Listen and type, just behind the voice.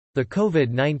The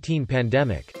COVID-19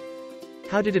 pandemic.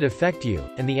 How did it affect you,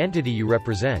 and the entity you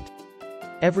represent?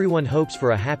 Everyone hopes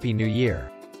for a happy new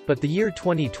year. But the year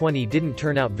 2020 didn't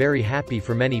turn out very happy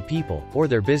for many people, or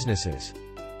their businesses.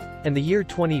 And the year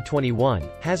 2021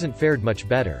 hasn't fared much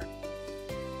better.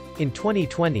 In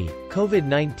 2020,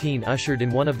 COVID-19 ushered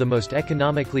in one of the most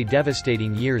economically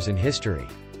devastating years in history.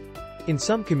 In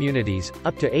some communities,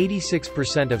 up to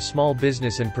 86% of small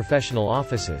business and professional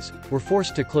offices were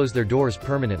forced to close their doors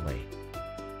permanently.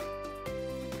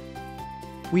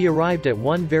 We arrived at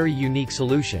one very unique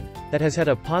solution that has had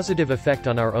a positive effect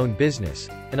on our own business,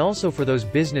 and also for those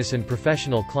business and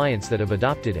professional clients that have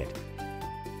adopted it.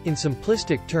 In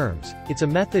simplistic terms, it's a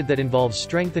method that involves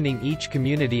strengthening each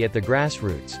community at the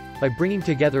grassroots by bringing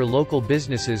together local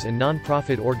businesses and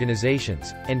non-profit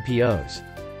organizations, NPOs.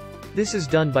 This is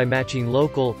done by matching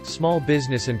local, small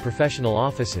business and professional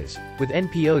offices with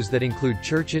NPOs that include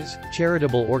churches,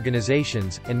 charitable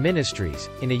organizations, and ministries,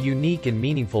 in a unique and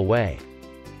meaningful way.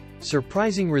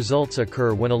 Surprising results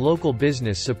occur when a local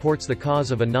business supports the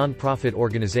cause of a non-profit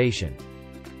organization.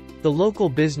 The local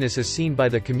business is seen by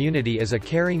the community as a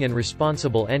caring and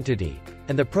responsible entity,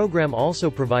 and the program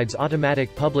also provides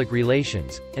automatic public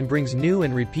relations, and brings new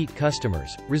and repeat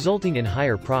customers, resulting in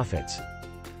higher profits.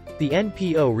 The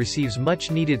NPO receives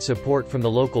much-needed support from the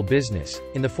local business,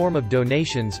 in the form of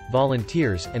donations,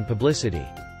 volunteers, and publicity.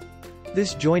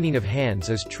 This joining of hands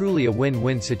is truly a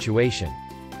win-win situation.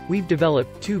 We've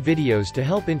developed 2 videos to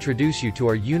help introduce you to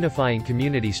our unifying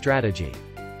community strategy.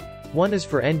 One is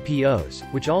for NPOs,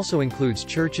 which also includes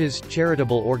churches,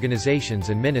 charitable organizations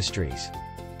and ministries.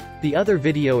 The other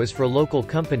video is for local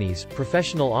companies,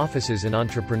 professional offices and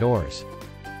entrepreneurs.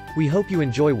 We hope you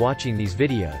enjoy watching these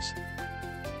videos.